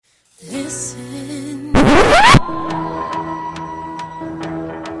Listen.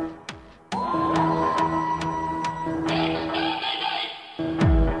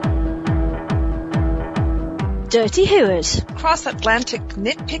 Dirty Hooers. Cross-Atlantic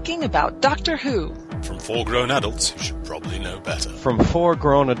nitpicking about Doctor Who. From four grown adults who should probably know better. From four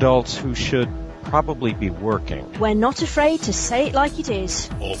grown adults who should probably be working. We're not afraid to say it like it is.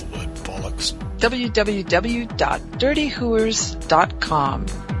 Or the word bollocks. www.dirtyhooers.com.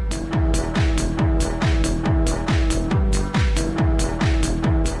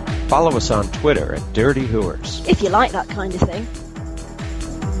 Follow us on Twitter at Dirty Hooers. If you like that kind of thing.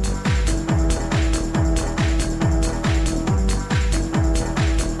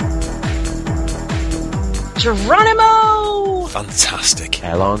 Geronimo! Fantastic.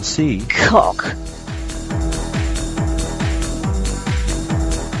 L-on-C. Cock.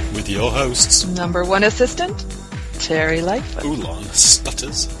 With your hosts, Number one assistant, Terry Lightfoot. Oolon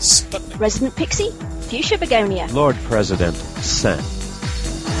Stutters Sputnik. Resident Pixie. Fuchsia Begonia. Lord President, Sen.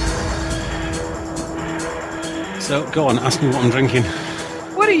 So, go on, ask me what I'm drinking.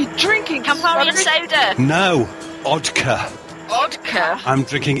 What are you drinking? Campari and soda. No, vodka. Vodka. I'm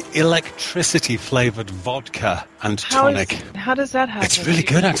drinking electricity-flavoured vodka and tonic. How does that happen? It's really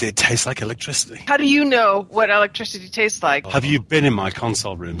good, actually. It tastes like electricity. How do you know what electricity tastes like? Have you been in my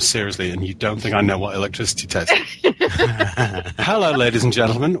console room, seriously, and you don't think I know what electricity tastes like? Hello, ladies and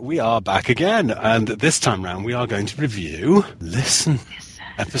gentlemen. We are back again, and this time round we are going to review Listen.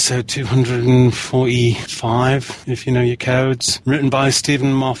 Episode 245, if you know your codes. Written by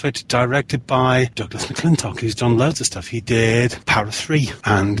Stephen Moffat, directed by Douglas McClintock, who's done loads of stuff. He did Para 3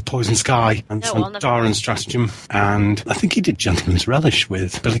 and Poison Sky and Darren Stratagem, and I think he did Gentleman's Relish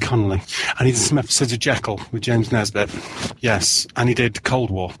with Billy Connolly. And he did some episodes of Jekyll with James Nesbitt. Yes, and he did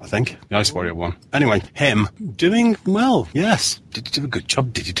Cold War, I think, the Ice Warrior one. Anyway, him doing well, yes. Did he do a good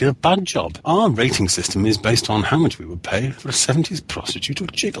job? Did he do a bad job? Our rating system is based on how much we would pay for a 70s prostitute or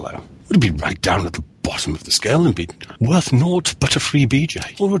gigolo. Would it be right down at the bottom of the scale and be worth naught but a free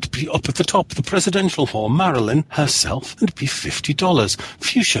BJ? Or would it be up at the top, the presidential whore, Marilyn herself, and it'd be $50?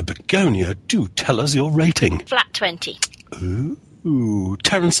 Fuchsia Begonia, do tell us your rating. Flat 20. Ooh,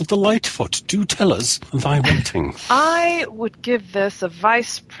 Terence of the Lightfoot, do tell us thy rating. I would give this a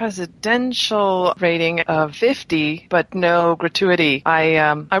vice presidential rating of 50, but no gratuity.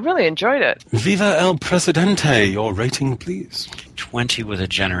 I really enjoyed it. Viva el Presidente, your rating, please. 20 with a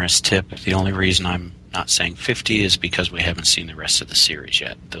generous tip. The only reason I'm not saying 50 is because we haven't seen the rest of the series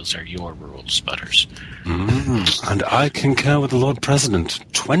yet. Those are your rules, Sputters. And I concur with the Lord President.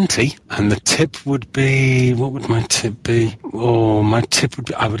 20. And the tip would be... What would my tip be? Oh, my tip would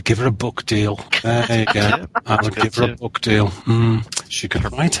be... I would give her a book deal. There you go. I would give her a book deal. She could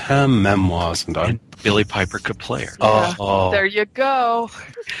write her memoirs and Billy Piper could play her. Oh. There you go.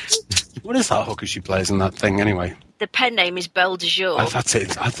 What is that hooker she plays in that thing, anyway? The pen name is Belle de Jour. Oh, that's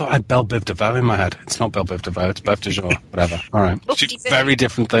it. I thought I had Belle Biv DeVoe in my head. It's not Belle Biv DeVoe, it's Bev de Jour. Whatever. All right. Two very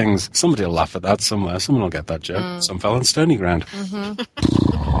different things. Somebody will laugh at that somewhere. Someone will get that joke. Some fell on stony ground.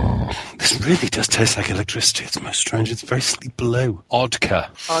 This really does taste like electricity. It's most strange. It's very sleep blue. Odka.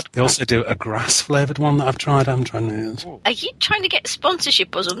 They also do a grass-flavoured one that I've tried. I'm trying to use. Are you trying to get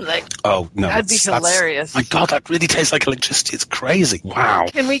sponsorship or something? Oh, no. That'd be hilarious. My God, that really tastes like electricity. It's crazy. Wow.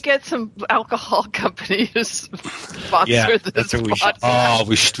 Can we get some alcohol companies sponsor this podcast? Oh,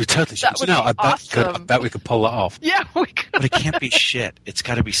 we totally should. That would No, be I awesome. bet we could pull that off. Yeah, we could. But it can't be shit. It's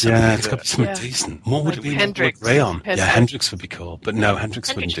got to be something Yeah, it's got to good. be something decent. What would it be? Hendrix. What would Rayon? Hendrix. Yeah, Hendrix would be cool. But no,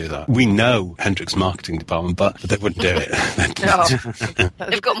 Hendrix wouldn't do that. We know Hendrix marketing department, but they wouldn't do it. No.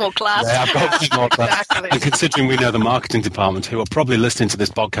 They've got more class. Yeah, I've got more class. Exactly. And considering we know the marketing department, who are probably listening to this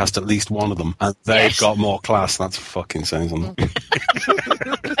podcast, at least one of them, and they've got more class, that's fucking saying something.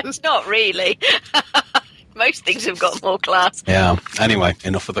 Not really. Most things have got more class. Yeah. Anyway,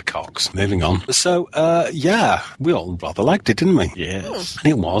 enough of the cocks. Moving on. So, yeah, we all rather liked it, didn't we? Yes.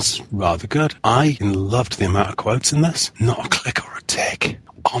 And it was rather good. I loved the amount of quotes in this. Not a click or a tick.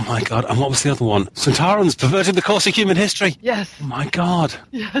 Oh my God. And what was the other one? Centaurans perverted the course of human history. Yes. Oh my God.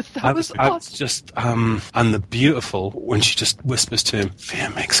 Yes, that was I awesome. was just, and the beautiful, when she just whispers to him,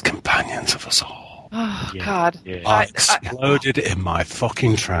 fear makes companions of us all. Oh, God. Yeah. I exploded in my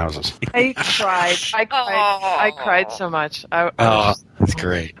fucking trousers. I cried. I cried so much. That's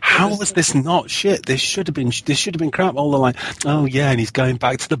great. How was this not shit? This should have been crap. All the like, oh yeah, and he's going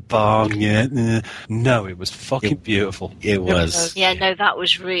back to the barn. Yeah, no, it was fucking beautiful. It was. Yeah, no, that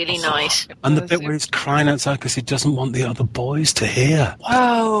was really nice. And the bit where he's crying outside because he doesn't want the other boys to hear.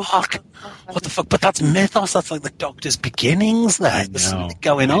 Oh, What the fuck? But that's mythos. That's like the Doctor's beginnings there. There's something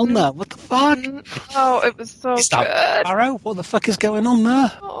going on there. What the fuck? oh, it was so Is good. that Barrow? What the fuck is going on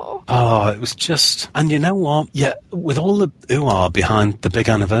there? Oh. Oh, it was just... And you know what? Yeah, with all the ooh-ah behind the big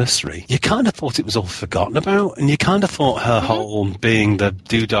anniversary, you kind of thought it was all forgotten about, and you kind of thought her whole being the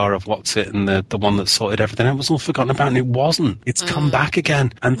doodah of what's it and the one that sorted everything out was all forgotten about, and it wasn't. It's come back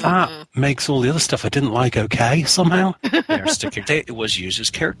again, and that makes all the other stuff I didn't like okay, somehow. It was used as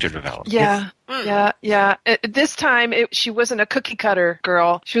character development. Yeah. This time, she wasn't a cookie cutter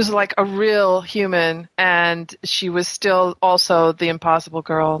girl. She was like a real human, and she was still also the impossible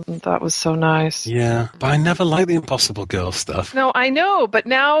girl. And that was so nice. Yeah, but I never liked the Impossible Girl stuff. No, I know, but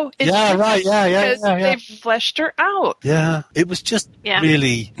now it's because they've fleshed her out. Yeah, it was just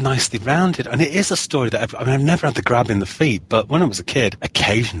really nicely rounded, and it is a story that I've never had the grab in the feet, but when I was a kid,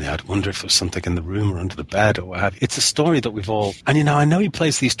 occasionally I'd wonder if there was something in the room or under the bed or what have you. It's a story that we've all... And, you know, I know he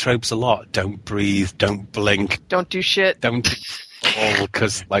plays these tropes a lot. Don't breathe, don't blink. Don't do shit. Don't fall,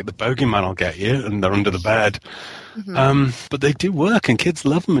 because, like, the bogeyman will get you, and they're under the bed. But they do work, and kids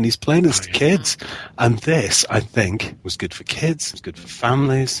love them, and he's playing as kids. And this, I think, was good for kids, it was good for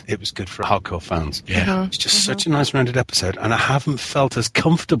families, it was good for hardcore fans. Yeah. It's just such a nice rounded episode, and I haven't felt as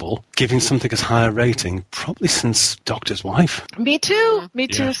comfortable giving something as high a rating probably since Doctor's Wife. Me too. Me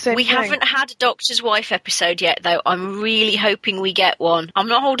too. Same we thing. haven't had a Doctor's Wife episode yet, though. I'm really hoping we get one. I'm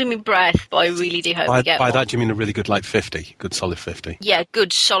not holding my breath, but I really do hope we get one. By that, do you mean a really good, like, 50? Good, solid 50? Yeah,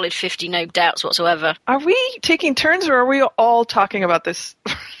 good, solid 50, no doubts whatsoever. Are we taking turns, or are we all talking about this?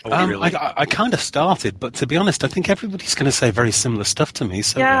 Really? I kind of started, but to be honest, I think everybody's going to say very similar stuff to me.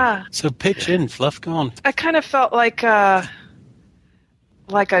 So, so pitch in, Fluff, go on. I kind of felt like I've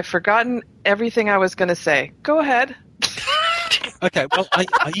forgotten everything I was going to say. Go ahead. Okay, well, I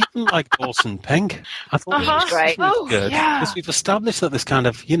even like Orson Pink. I thought it was great. really good. Because we've established that this kind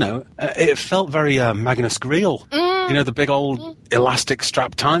of, you know, it felt very Magnus Greel. You know, the big old elastic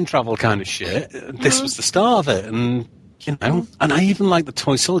strap time travel kind of shit. This was the start of it, and... You know, and I even like the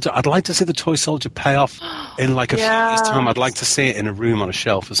toy soldier. I'd like to see the toy soldier pay off in like a few years' time. I'd like to see it in a room on a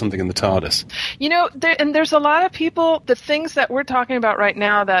shelf or something in the TARDIS. You know, there's a lot of people, the things that we're talking about right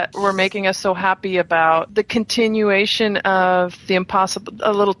now that were making us so happy about the continuation of the impossible,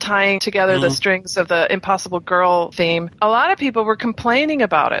 a little tying together the strings of the Impossible Girl theme. A lot of people were complaining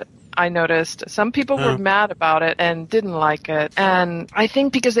about it. I noticed some people were mad about it and didn't like it. And I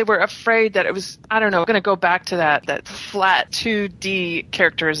think because they were afraid that it was, I don't know, going to go back to that flat 2D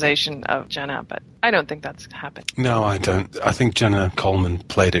characterization of Jenna. But I don't think that's happened. No, I don't. I think Jenna Coleman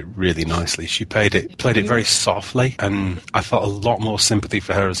played it really nicely. She played it very softly, and I felt a lot more sympathy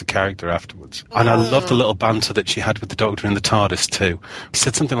for her as a character afterwards. And I loved the little banter that she had with the Doctor in the TARDIS too. He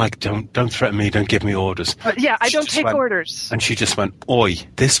said something like, don't threaten me, don't give me orders. Yeah, I don't take orders. And she just went, oi,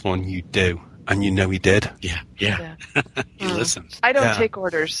 this one you do. And you know he did. Yeah. He listened. I don't take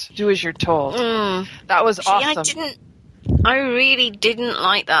orders. Do as you're told. That was awesome. I really didn't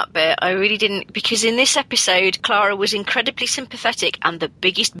like that bit. I really didn't, because in this episode, Clara was incredibly sympathetic and the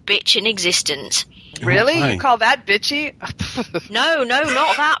biggest bitch in existence. Really? You call that bitchy? No, not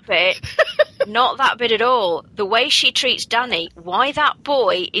that bit. Not that bit at all. The way she treats Danny, why that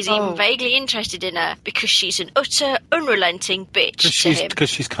boy is even vaguely interested in her, because she's an utter, unrelenting bitch to him.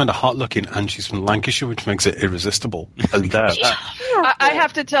 Because she's kind of hot-looking and she's from Lancashire, which makes it irresistible. I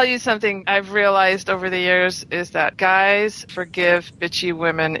have to tell you something I've realized over the years is that guys forgive bitchy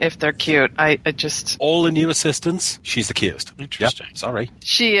women if they're cute. I just... All the new assistants, she's the cutest. Interesting. Yep, sorry.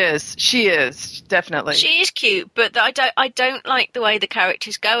 She is, definitely. She is cute, but I don't like the way the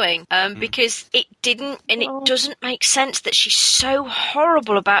character's going, because it didn't, and it doesn't make sense that she's so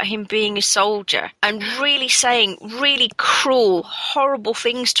horrible about him being a soldier and really saying really cruel, horrible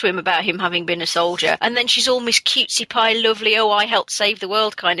things to him about him having been a soldier, and then she's all Miss Cutesy Pie, lovely, I helped save the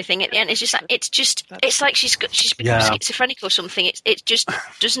world kind of thing at the end. It's just like, it's like she's become schizophrenic or something. It just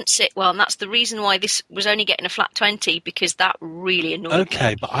doesn't sit well, and that's the reason why this was only getting a flat 20, because that really annoyed me.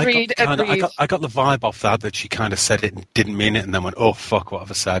 Okay, but I got the vibe off that she kind of said it and didn't mean it, and then went, oh fuck, what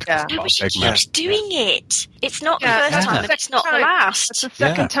have I said? Yeah. No, but she keeps doing it. It's not the first time, and it's not the last. It's the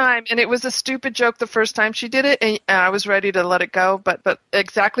second time, and it was a stupid joke the first time she did it, and I was ready to let it go, but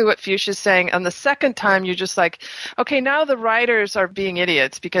exactly what Fuchsia's saying, and the second time you're just like, okay, now the writers are being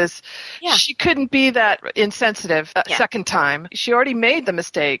idiots, because she couldn't be that insensitive second time. She already made the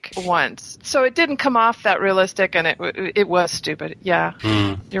mistake once, so it didn't come off that realistic, and it was stupid. Yeah,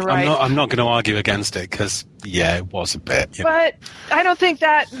 you're right. I'm not going to argue against it, because it was a bit. But I don't think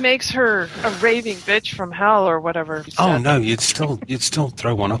that makes her a raving bitch from hell or whatever. Oh no, you'd still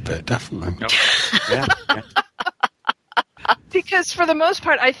throw one up it, definitely. Yeah. Because for the most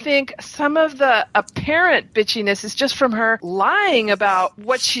part, I think some of the apparent bitchiness is just from her lying about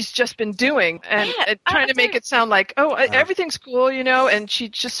what she's just been doing and trying to make it sound like, everything's cool, and she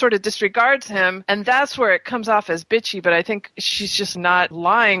just sort of disregards him. And that's where it comes off as bitchy. But I think she's just not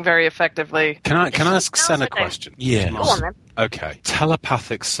lying very effectively. Can I ask Sen a question? Yeah. Go on then. Okay.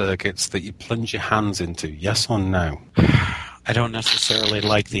 Telepathic circuits that you plunge your hands into, yes or no? I don't necessarily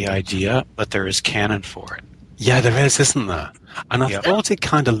like the idea, but there is canon for it. Yeah, there is, isn't there? And I thought it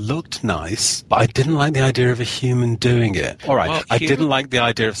kind of looked nice, but I didn't like the idea of a human doing it. All right, well, I didn't like the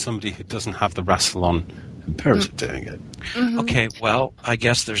idea of somebody who doesn't have the Rassilon imperative doing it. Mm-hmm. Okay, well, I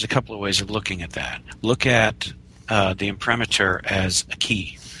guess there's a couple of ways of looking at that. Look at the imprimatur as a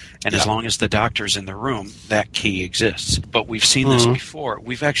key. And as long as the doctor's in the room, that key exists. But we've seen this before.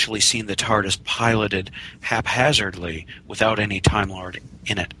 We've actually seen the TARDIS piloted haphazardly without any Time Lord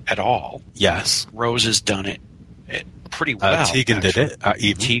in it at all. Yes. Rose has done it pretty well. Tegan did it.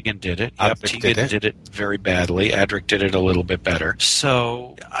 Tegan did it. Yep, Tegan did it very badly. Adric did it a little bit better.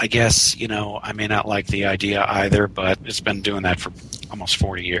 So I guess, I may not like the idea either, but it's been doing that for almost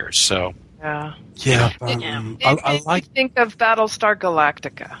 40 years. So... Yeah. I think of Battlestar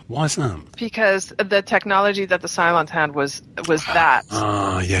Galactica. Why is that? Because the technology that the Cylons had was that.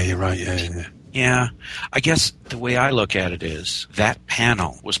 Yeah, you're right. Yeah. Yeah, I guess the way I look at it is that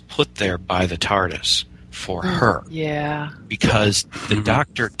panel was put there by the TARDIS for her. Yeah. Because the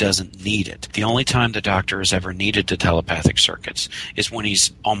Doctor doesn't need it. The only time the Doctor has ever needed the telepathic circuits is when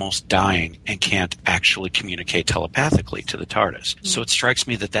he's almost dying and can't actually communicate telepathically to the TARDIS. So it strikes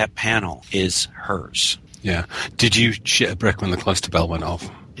me that that panel is hers. Yeah. Did you shit a brick when the cloister bell went off?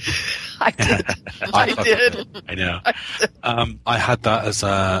 I did. I did. I know. I had that as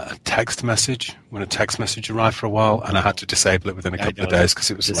a text message when a text message arrived for a while, and I had to disable it within a couple of days because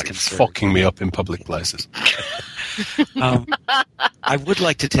it was fucking me up in public places. I would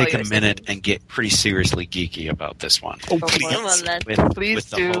like to take a minute and get pretty seriously geeky about this one. Oh, please. Please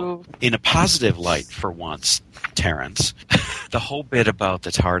do. In a positive light for once, Terrence, the whole bit about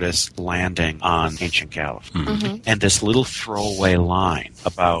the TARDIS landing on ancient Gallifrey and this little throwaway line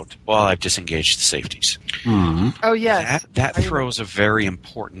about, I've disengaged the safeties. Oh, yes. That throws a very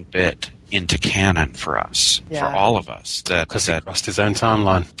important bit into canon for us, for all of us. Because he crossed his own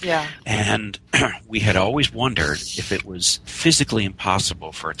timeline. Yeah. And we had always wondered if it was physically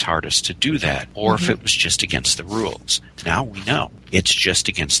impossible for a TARDIS to do that, or if it was just against the rules. Now we know it's just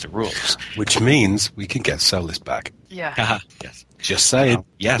against the rules. Which means we can get Solis back. Yeah. Yes. Just saying.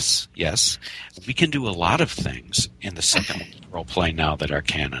 Yes. We can do a lot of things in the second role-play now that are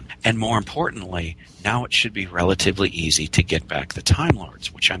canon. And more importantly, now it should be relatively easy to get back the Time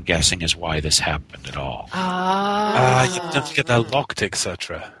Lords, which I'm guessing is why this happened at all. You have to get that locked,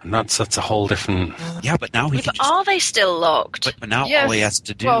 etc. And that's a whole different... Yeah, but now he can just... Are they still locked? But now all he has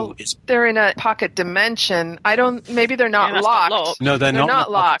to do is... They're in a pocket dimension. Maybe they're not locked. No, they're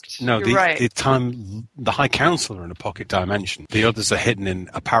not locked. No, You're right. The High Council are in a pocket dimension. The others are hidden in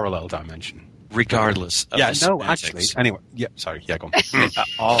a parallel dimension. Regardless of the semantics. Anyway, go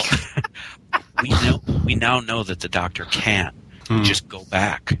on. We now know that the Doctor can't just go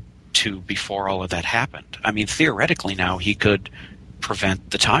back to before all of that happened. I mean, theoretically now he could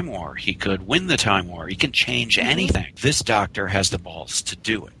prevent the Time War. He could win the Time War. He can change anything. This Doctor has the balls to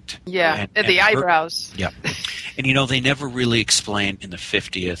do it. Yeah, and the eyebrows. Yep. And they never really explained in the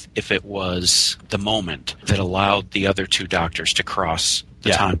 50th if it was the moment that allowed the other two Doctors to cross the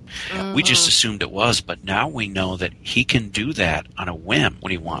time. We just assumed it was, but now we know that he can do that on a whim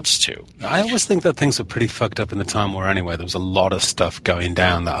when he wants to. I always think that things were pretty fucked up in the Time War anyway. There was a lot of stuff going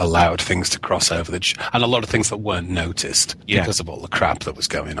down that allowed things to cross over, and a lot of things that weren't noticed because of all the crap that was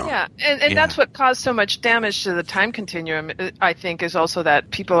going on. Yeah, and that's what caused so much damage to the time continuum, I think, is also that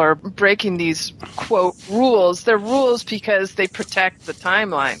people are breaking these, quote, rules. They're rules because they protect the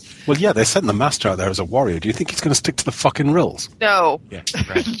timeline. Well, yeah, they sent the Master out there as a warrior. Do you think he's going to stick to the fucking rules? No. Yeah,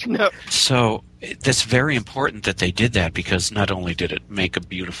 right. No. So that's very important that they did that, because not only did it make a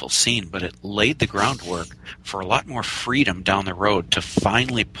beautiful scene, but it laid the groundwork for a lot more freedom down the road to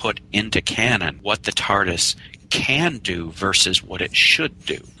finally put into canon what the TARDIS can do versus what it should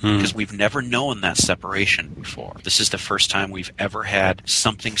do, because we've never known that separation before. This is the first time we've ever had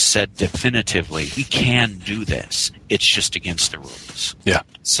something said definitively. We can do this. It's just against the rules. Yeah.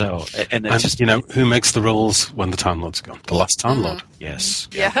 So, and just, who makes the rules when the Time Lord's gone? The last Time Lord. Yes.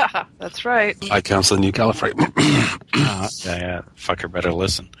 Yeah, that's right. I counsel New Gallifrey. Yeah, fucker better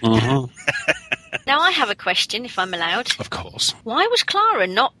listen. Now, Now I have a question, if I'm allowed. Of course. Why was Clara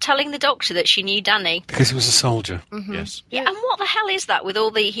not telling the Doctor that she knew Danny? Because he was a soldier. Mm-hmm. Yes. Yeah, and what the hell is that with all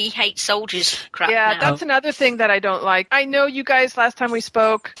the he hates soldiers crap Yeah, now? that's another thing that I don't like. I know you guys last time we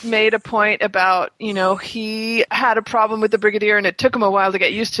spoke made a point about, he had a problem with the Brigadier and it took him a while to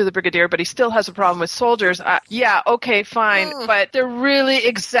get used to the Brigadier, but he still has a problem with soldiers. Yeah, okay, fine. But they're really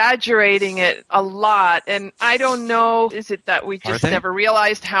exaggerating it a lot. And I don't know, is it that we just never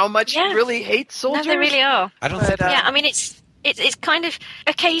realized how much he really hates soldiers? No, they really are. I don't think Yeah, I mean, it's kind of,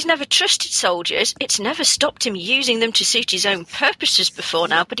 okay, he's never trusted soldiers. It's never stopped him using them to suit his own purposes before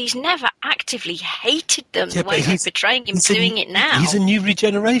now, but he's never actively hated them the way they're portraying him doing it now. He's a new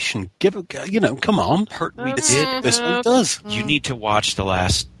regeneration. Come on. hurt me This one does. You need to watch the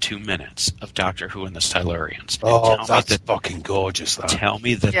last 2 minutes of Doctor Who and the Silurians. Oh, that's fucking gorgeous, though. Tell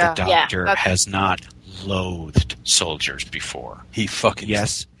me that the Doctor has not loathed soldiers before. He fucking...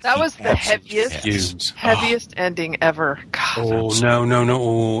 Yes. That was the heaviest ending ever. God,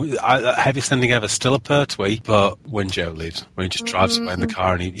 no. Heaviest ending ever. Still a Pertwee, but when Joe leaves, when he just drives away in the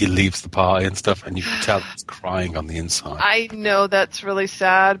car and he leaves the party and stuff, and you can tell he's crying on the inside. I know that's really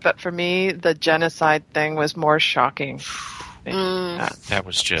sad, but for me, the genocide thing was more shocking. That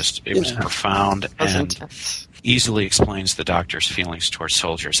was just, it was profound and intense. Easily explains the Doctor's feelings towards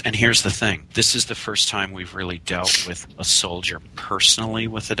soldiers. And here's the thing. This is the first time we've really dealt with a soldier personally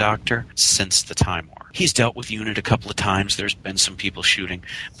with the Doctor since the Time War. He's dealt with UNIT a couple of times. There's been some people shooting.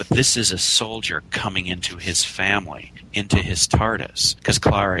 But this is a soldier coming into his family, into his TARDIS. Because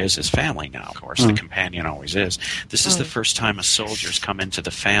Clara is his family now, of course. The companion always is. This is the first time a soldier's come into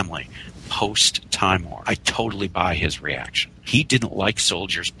the family post-Time War. I totally buy his reaction. He didn't like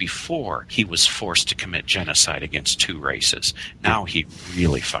soldiers before he was forced to commit genocide against 2 races. Now he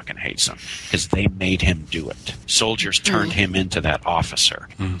really fucking hates them because they made him do it. Soldiers turned him into that officer.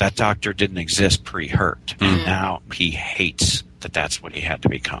 That Doctor didn't exist pre-hurt. Now he hates that that's what he had to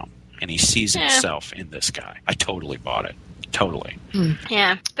become. And he sees himself in this guy. I totally bought it. Totally.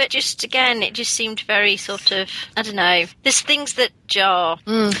 Yeah, but just again, it just seemed very sort of, I don't know. There's things that jar.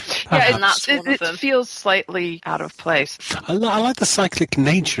 Yeah, and that's one of them. It feels slightly out of place. I like the cyclic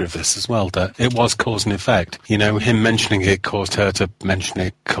nature of this as well, that it was cause and effect. Him mentioning it caused her to mention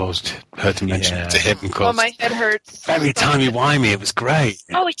it, caused her to mention it to him. Oh, my head hurts. Very timey-wimey. It was great.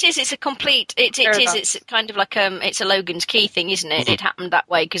 Oh, it is. It's a complete, it is. It's kind of like, it's a Logan's Key thing, isn't it? It happened that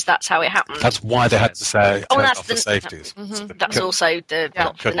way because that's how it happened. That's why they had to say turn that's off the safeties. That's also the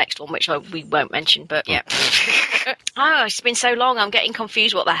plot for the next one, which we won't mention, but yeah. It's been so long, I'm getting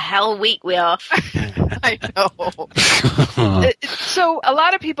confused what the hell week we are. I know. So a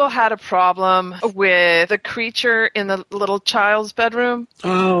lot of people had a problem with the creature in the little child's bedroom.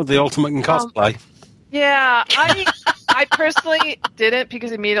 Oh, the ultimate in cosplay. Yeah, I personally didn't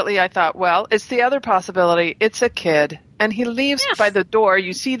because immediately I thought, well, it's the other possibility. It's a kid. And he leaves by the door.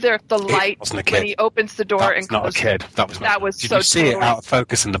 You see the light when he opens the door that and was closes. not a kid. That was Did so you see it out of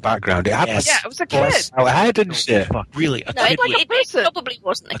focus in the background? It had it was a kid. Our head and shit. Really? No, it probably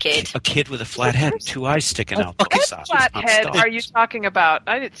wasn't a kid. A kid with a flat head, 2 eyes sticking out. What flat head are you talking about?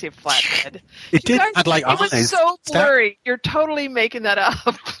 I didn't see a flat head. It did have like eyes. It was so blurry. You're totally making that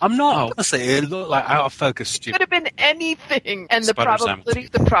up. I'm not. Honestly, it looked like out of focus. Stupid. Could have been anything, and the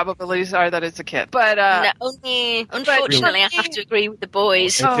probabilities are that it's a kid. But unfortunately, I have to agree with the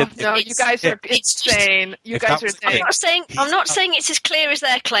boys. Oh, no, you guys are insane. You guys are insane. I'm not saying it's as clear as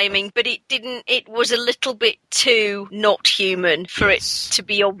they're claiming, but it was a little bit too not human for it to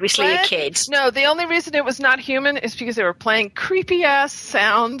be obviously a kid. No, the only reason it was not human is because they were playing creepy ass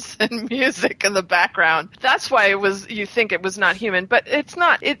sounds and music in the background. That's why you think it was not human, but it's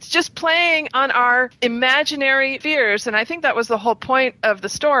not. It's just playing on our imaginary fears, and I think that was the whole point of the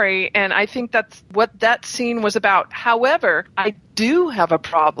story, and I think that's what that scene was about. However, I do have a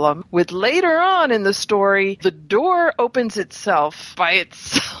problem with later on in the story, the door opens itself by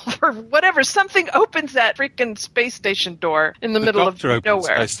itself or whatever. Something opens that freaking space station door in the middle of nowhere. The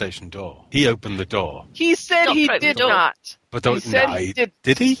space station door. He opened the door. He said he did not. But he said he did.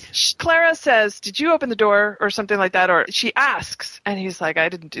 Did he? Clara says, "Did you open the door?" or something like that, or she asks, and he's like, "I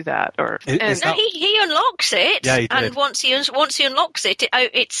didn't do that." He unlocks it, yeah, he did. and once he unlocks it,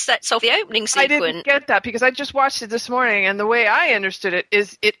 it sets off the opening sequence. I didn't get that because I just watched it this morning, and the way I understood it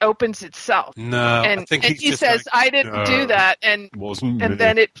is it opens itself. No, and I think he says, "I didn't do that," and wasn't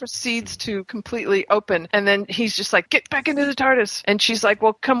then it proceeds to completely open, and then he's just like, "Get back into the TARDIS," and she's like,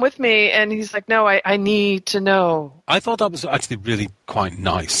 "Well, come with me," and he's like, "No, I need to know." I thought that was actually really quite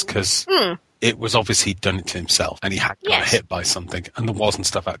nice because it was obvious he'd done it to himself, and he had got hit by something, and there wasn't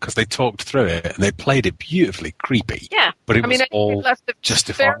stuff out, because they talked through it, and they played it beautifully creepy. Yeah. But it was all it left it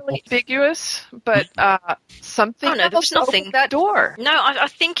justifiable. fairly ambiguous, but something Oh, no, there was nothing. opened that door. No, I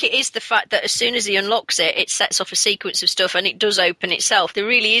think it is the fact that as soon as he unlocks it, it sets off a sequence of stuff, and it does open itself. There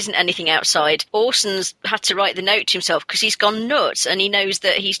really isn't anything outside. Orson's had to write the note to himself because he's gone nuts, and he knows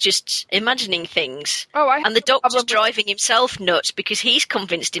that he's just imagining things. And the doctor's driving himself nuts because he's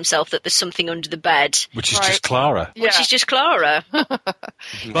convinced himself that there's something under the bed. Which is just Clara. Which is just Clara.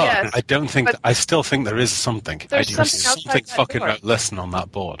 But I don't think... I still think there is something. There's something fucking listen on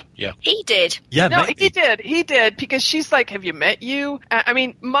that board. Yeah. He did. Yeah, no, maybe. He did, because she's like, have you met you? I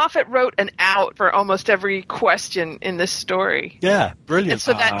mean, Moffat wrote an out for almost every question in this story. Yeah, brilliant. And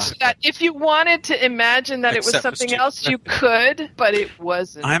so that if you wanted to imagine that it was something else, you could, but it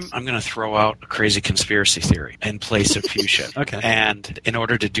wasn't. I'm going to throw out a crazy conspiracy theory in place of Fuchsia. Okay. And in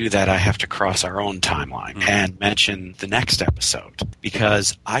order to do that, I have to cross our own timeline and mention the next episode,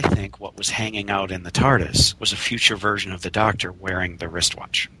 because I think what was hanging out in the TARDIS was a future version of the Doctor wearing the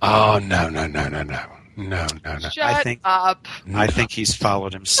wristwatch. Oh, no. Shut up. I think he's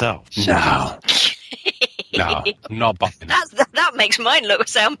followed himself. No. No, I'm not buying it. That makes mine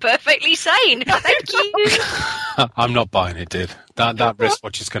sound perfectly sane. Thank you. I'm not buying it, dude. That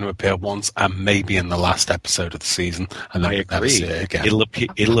wristwatch is going to appear once, and maybe in the last episode of the season, and then I we'll never agree. see it again.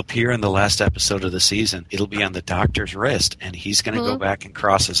 It'll appear in the last episode of the season. It'll be on the Doctor's wrist, and he's going to go back and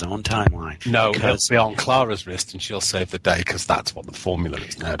cross his own timeline. No, it'll be on Clara's wrist, and she'll save the day, because that's what the formula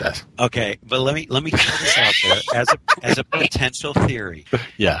is nowadays. Okay, but let me throw this out there as a potential theory.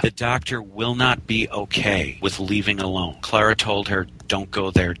 Yeah. The Doctor will not be okay with leaving alone. Clara told her, don't go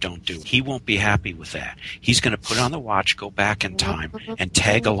there, don't do it. He won't be happy with that. He's going to put on the watch, go back in time, and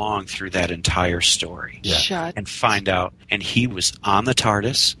tag along through that entire story. Yeah. And find out. And he was on the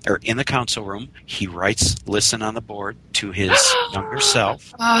TARDIS, or in the council room. He writes listen on the board to his younger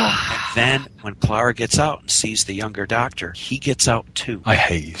self. And then when Clara gets out and sees the younger Doctor, he gets out too. I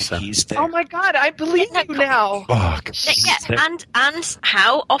hate you, Sam. He's there. Oh my God, I believe you now. Fuck. Yeah, and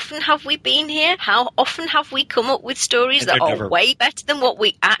how often have we been here? How often have we come up with stories that are way better than what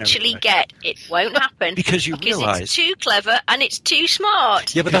we actually get? It won't happen. Because realize it's too clever and it's too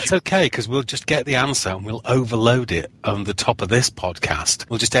smart. Yeah, but that's okay, because we'll just get the answer and we'll overload it on the top of this podcast.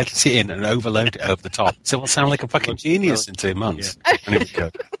 We'll just edit it in and overload it over the top. So we'll sound like a fucking genius in 2 months. Yeah. And it would go.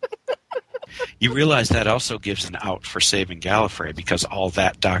 You realize that also gives an out for saving Gallifrey, because all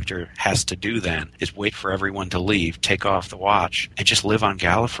that Doctor has to do then is wait for everyone to leave, take off the watch, and just live on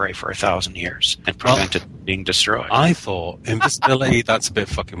Gallifrey for 1,000 years and prevent it being destroyed. I thought invisibility, that's a bit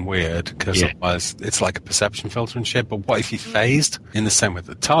fucking weird, because otherwise it's like a perception filter and shit, but what if he phased? In the same way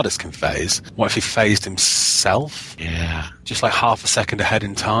that TARDIS can phase, what if he phased himself? Yeah. Just like half a second ahead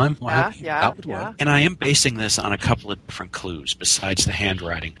in time? That would work. And I am basing this on a couple of different clues besides the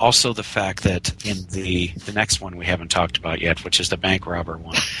handwriting. Also the fact that in the next one we haven't talked about yet, which is the bank robber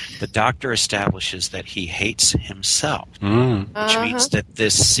one, the Doctor establishes that he hates himself, which means that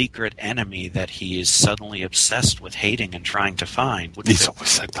this secret enemy that he is suddenly obsessed with hating and trying to find would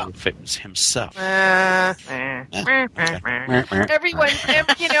fit himself.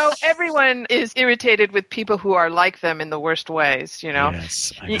 Everyone is irritated with people who are like them in the worst ways, you know?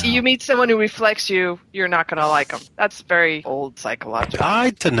 Yes, you meet someone who reflects you, you're not going to like them. That's very old psychological.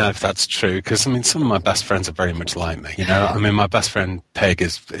 I don't know if that's true, because, I mean, some of my best friends are very much like me, you know? I mean, my best friend, Peg,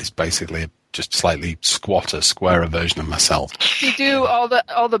 is basically just slightly squarer version of myself. Does he do all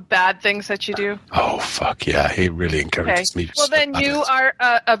the bad things that you do? Oh, fuck, yeah. He really encourages me. Well, then you are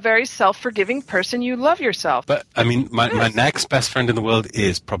a very self-forgiving person. You love yourself. But, I mean, my next best friend in the world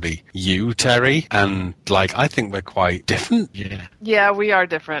is probably you, Terry, and, like, I think we're quite different. Yeah, we are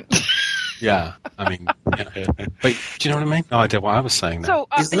different. Yeah, I mean, but do you know what I mean? No idea what I was saying there. So,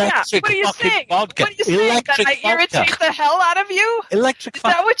 what are you saying? Vodka. What are you saying? That I irritate the hell out of you? Electric Is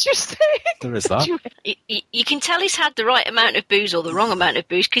that what you're saying? There is that. You can tell he's had the right amount of booze or the wrong amount of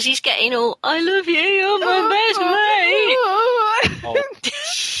booze, because he's getting all, I love you, you're my best mate. Oh,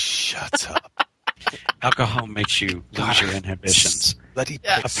 shut up. Alcohol makes you lose your inhibitions.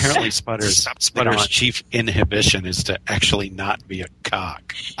 Yes. Apparently, Sputter's chief inhibition is to actually not be a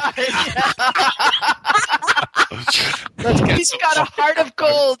cock. He's got a heart of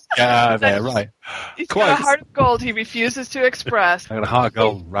gold. Yeah, there, right. He's Quite. got a heart of gold he refuses to express. I got a heart of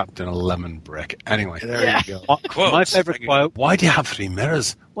gold wrapped in a lemon brick. Anyway, There you go. my Quotes. favourite quote, why do you have 3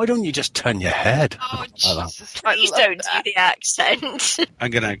 mirrors? Why don't you just turn your head? Oh, Like that. Jesus. Please don't do the accent.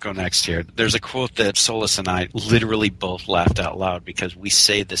 I'm going to go next here. There's a quote that Solus and I literally both laughed out loud because we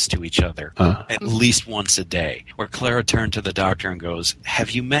say this to each other at least once a day, where Clara turned to the doctor and goes,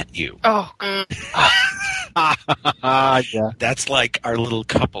 have you met you? Oh, Yeah. That's like our little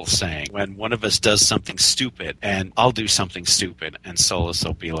couple saying when one of us does something stupid and I'll do something stupid and Solus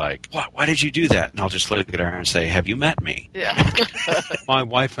will be like, what? Why did you do that? And I'll just look at her and say, have you met me? yeah. My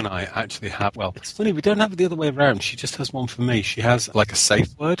wife and I actually have, well, it's funny, we don't have it the other way around. She just has one for me. She has like a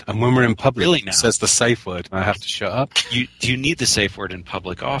safe word, and when we're in public, Really now? it says the safe word, and I have to shut up. Do you need the safe word in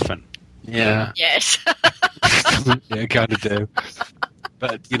public often? Yeah. Yes. Yeah, kind of do.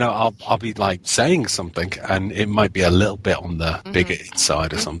 But, you know, I'll be like saying something, and it might be a little bit on the bigger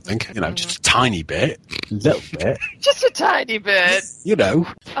side or something, you know, just a tiny bit, little bit, Just a tiny bit. you know.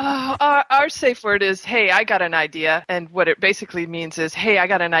 Our safe word is, hey, I got an idea. And what it basically means is, hey, I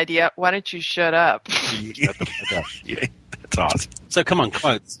got an idea. Why don't you shut up? Yeah, that's awesome. So come on,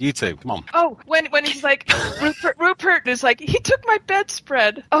 quotes, you two, come on. Oh, when he's like, Rupert is like, he took my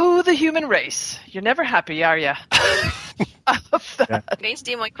bedspread. Oh, the human race. You're never happy, are you? I love that. I'm going to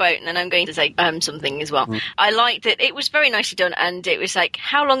do my quote, and then I'm going to say something as well. I liked that it was very nicely done, and it was like,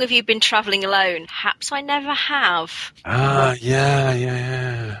 how long have you been travelling alone? Perhaps I never have.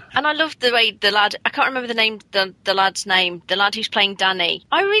 Yeah. And I loved the way the lad, I can't remember the name, the lad's name, the lad who's playing Danny.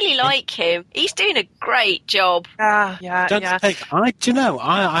 I really like him. He's doing a great job. Yeah. Do you know,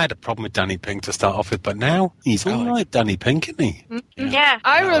 I had a problem with Danny Pink to start off with, but now he's all right, Danny Pink, isn't he? Yeah.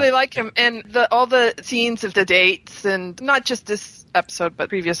 I really like him, and all the scenes of the dates, and not just this episode, but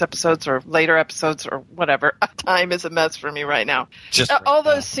previous episodes or later episodes or whatever. Time is a mess for me right now. Just All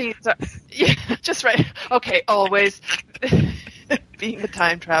those scenes are, yeah, just right. Okay, always. Being a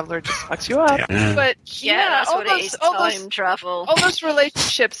time traveler just fucks you up. Yeah. But Yeah, that's what it is, time travel. All those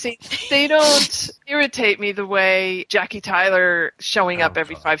relationships, they don't irritate me the way Jackie Tyler showing up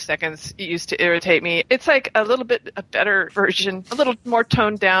every 5 seconds used to irritate me. It's like a little bit a better version, a little more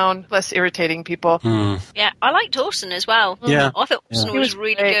toned down, less irritating people. Yeah, I liked Orson as well. Yeah. I thought Orson was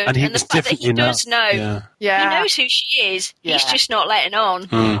really great. good. And he the was fact that he different does know. enough. Yeah. He knows who she is. He's Yeah. just not letting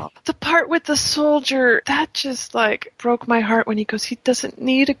on. The part with the soldier, that just like broke my heart when he goes, he doesn't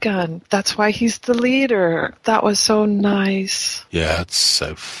need a gun. That's why he's the leader. That was so nice. Yeah, it's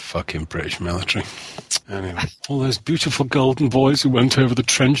so fucking British military. Anyway, all those beautiful golden boys who went over the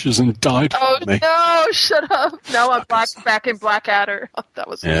trenches and died Oh for me. no, shut up. No, I'm back in Blackadder. That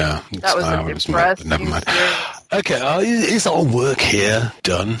was Yeah, that was an impressive never mind. series. Okay, is our work here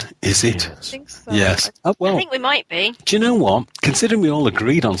done? Is it? I think so. Yes. Oh, I well, think we might be. do you know what? Considering we all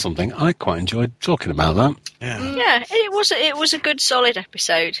agreed on something, I quite enjoyed talking about that. Yeah, it was a good solid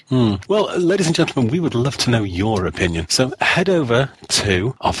episode. Well, ladies and gentlemen, we would love to know your opinion. So head over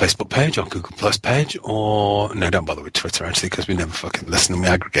to our Facebook page, our Google Plus page, or no, don't bother with Twitter actually, because we never fucking listen and we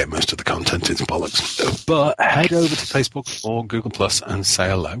aggregate most of the content. It's bollocks. But head over to Facebook or Google Plus and say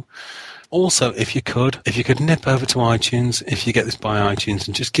hello. Also, if you could nip over to iTunes, if you get this by iTunes,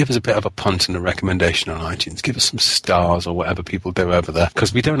 and just give us a bit of a punt and a recommendation on iTunes. Give us some stars or whatever people do over there,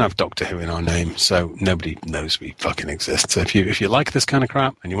 because we don't have Doctor Who in our name, so nobody knows we fucking exist. So if you like this kind of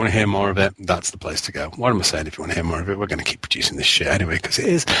crap and you want to hear more of it, that's the place to go. What am I saying? If you want to hear more of it, we're going to keep producing this shit anyway, because it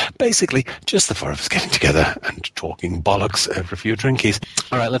is basically just the four of us getting together and talking bollocks over a few drinkies.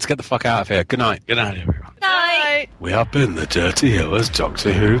 All right, let's get the fuck out of here. Good night. Good night, everyone. Night. We have been the Dirty Who's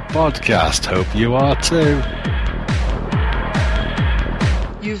Doctor Who podcast. Hope you are too.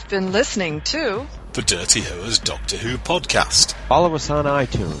 You've been listening to The Dirty Who's Doctor Who podcast. Follow us on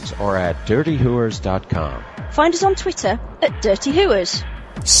iTunes or at dirtyhooers.com. Find us on Twitter at Dirty Hooers.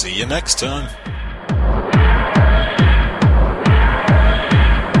 See you next time.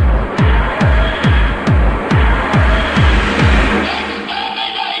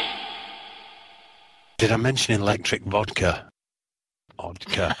 Did I mention electric vodka?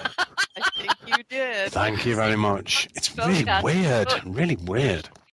 Vodka. I think you did. Thank you very much. It's really Vodka. weird. Really weird.